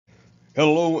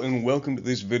Hello and welcome to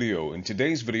this video. In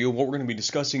today's video, what we're going to be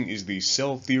discussing is the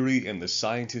cell theory and the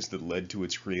scientists that led to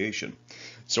its creation.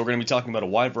 So we're going to be talking about a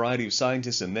wide variety of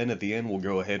scientists, and then at the end we'll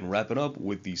go ahead and wrap it up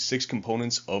with the 6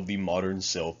 components of the modern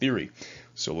cell theory.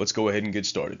 So let's go ahead and get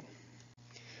started.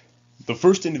 The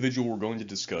first individual we're going to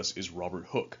discuss is Robert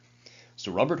Hooke.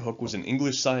 So Robert Hooke was an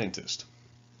English scientist,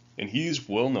 and he is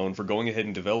well known for going ahead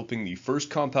and developing the first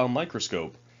compound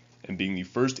microscope and being the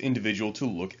first individual to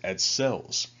look at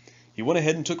cells. He went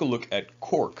ahead and took a look at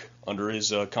cork under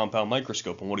his compound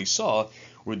microscope, and what he saw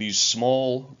were these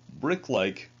small,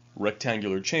 brick-like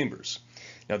rectangular chambers.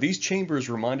 Now these chambers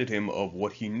reminded him of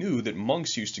what he knew that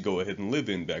monks used to go ahead and live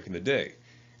in back in the day,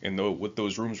 and what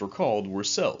those rooms were called were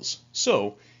cells.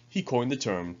 So he coined the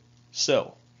term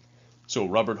cell. So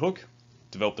Robert Hooke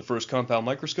developed the first compound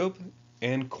microscope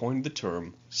and coined the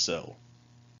term cell.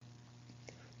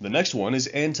 The next one is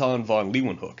Anton van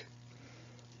Leeuwenhoek.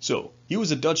 So, he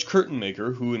was a Dutch curtain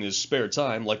maker who in his spare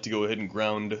time liked to go ahead and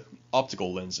ground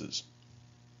optical lenses.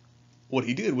 What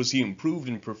he did was he improved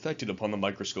and perfected upon the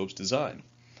microscope's design,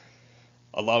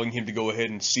 allowing him to go ahead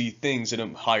and see things in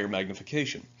a higher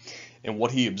magnification. And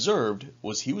what he observed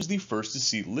was he was the first to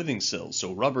see living cells.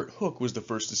 So Robert Hooke was the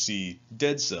first to see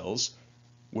dead cells,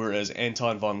 whereas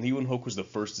Anton van Leeuwenhoek was the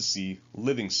first to see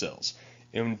living cells.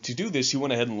 And to do this, he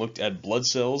went ahead and looked at blood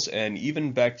cells and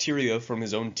even bacteria from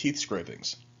his own teeth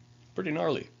scrapings. Pretty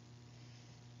gnarly.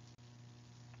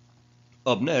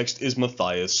 Up next is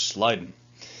Matthias Schleiden.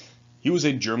 He was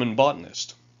a German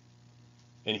botanist,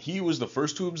 and he was the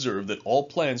first to observe that all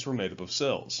plants were made up of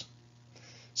cells.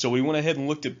 So when he went ahead and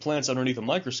looked at plants underneath a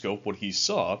microscope, what he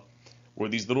saw were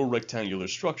these little rectangular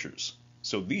structures.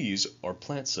 So these are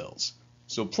plant cells.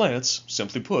 So plants,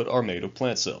 simply put, are made of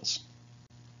plant cells.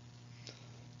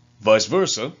 Vice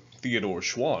versa, Theodor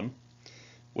Schwann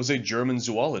was a German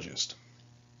zoologist,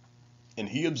 and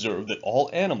he observed that all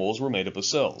animals were made up of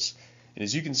cells. And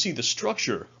as you can see, the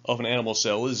structure of an animal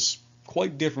cell is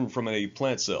quite different from a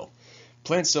plant cell.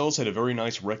 Plant cells had a very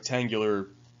nice rectangular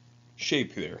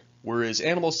shape there, whereas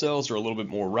animal cells are a little bit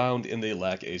more round and they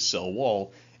lack a cell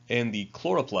wall and the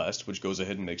chloroplast, which goes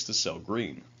ahead and makes the cell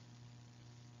green.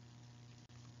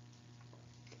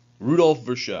 Rudolf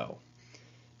Virchow.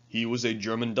 He was a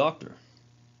German doctor.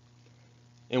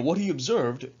 And what he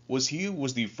observed was he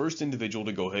was the first individual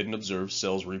to go ahead and observe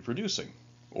cells reproducing,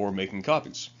 or making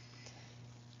copies.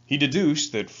 He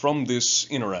deduced that from this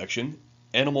interaction,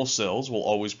 animal cells will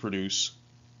always produce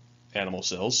animal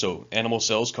cells, so animal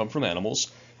cells come from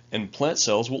animals, and plant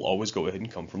cells will always go ahead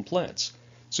and come from plants.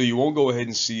 So you won't go ahead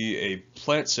and see a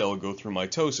plant cell go through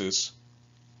mitosis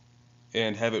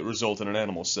and have it result in an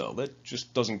animal cell. That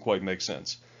just doesn't quite make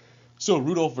sense. So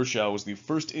Rudolf Virchow was the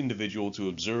first individual to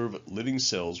observe living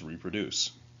cells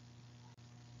reproduce.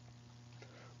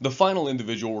 The final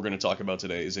individual we're going to talk about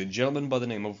today is a gentleman by the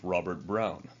name of Robert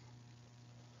Brown.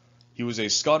 He was a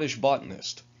Scottish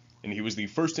botanist, and he was the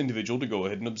first individual to go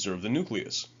ahead and observe the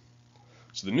nucleus.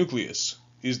 So the nucleus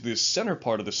is the center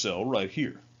part of the cell right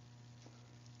here.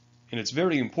 And it's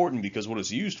very important because what it's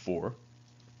used for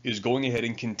is going ahead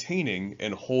and containing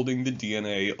and holding the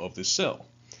DNA of the cell.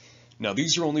 Now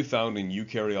these are only found in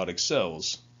eukaryotic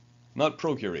cells, not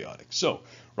prokaryotic. So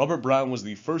Robert Brown was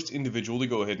the first individual to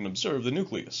go ahead and observe the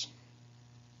nucleus.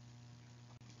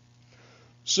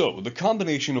 So the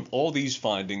combination of all these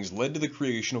findings led to the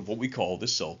creation of what we call the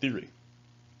cell theory.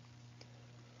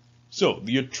 So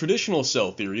the traditional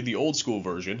cell theory, the old school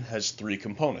version, has 3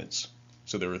 components.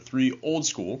 So there are 3 old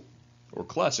school, or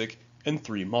classic, and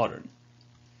 3 modern.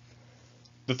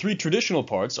 The 3 traditional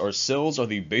parts are cells are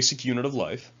the basic unit of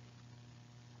life,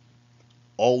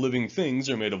 all living things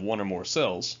are made of 1 or more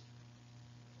cells,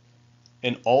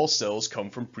 and all cells come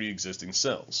from pre-existing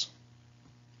cells.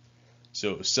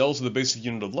 So cells are the basic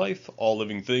unit of life, all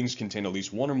living things contain at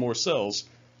least 1 or more cells,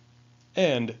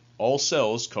 and all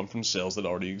cells come from cells that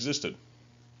already existed.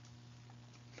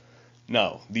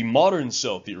 Now, the modern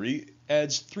cell theory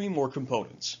adds 3 more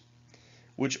components,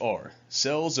 which are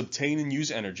cells obtain and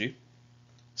use energy,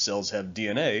 cells have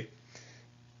DNA,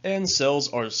 and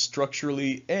cells are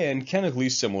structurally and chemically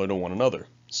similar to one another.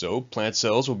 So plant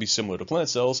cells will be similar to plant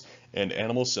cells, and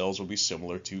animal cells will be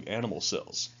similar to animal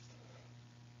cells.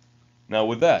 Now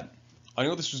with that, I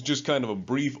know this was just kind of a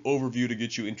brief overview to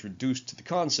get you introduced to the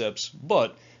concepts,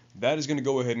 but that is going to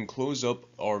go ahead and close up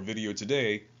our video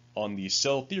today on the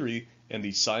cell theory and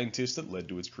the scientists that led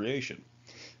to its creation.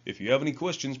 If you have any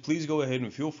questions, please go ahead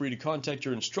and feel free to contact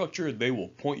your instructor. They will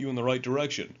point you in the right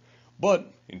direction.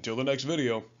 But until the next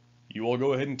video, you all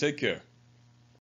go ahead and take care.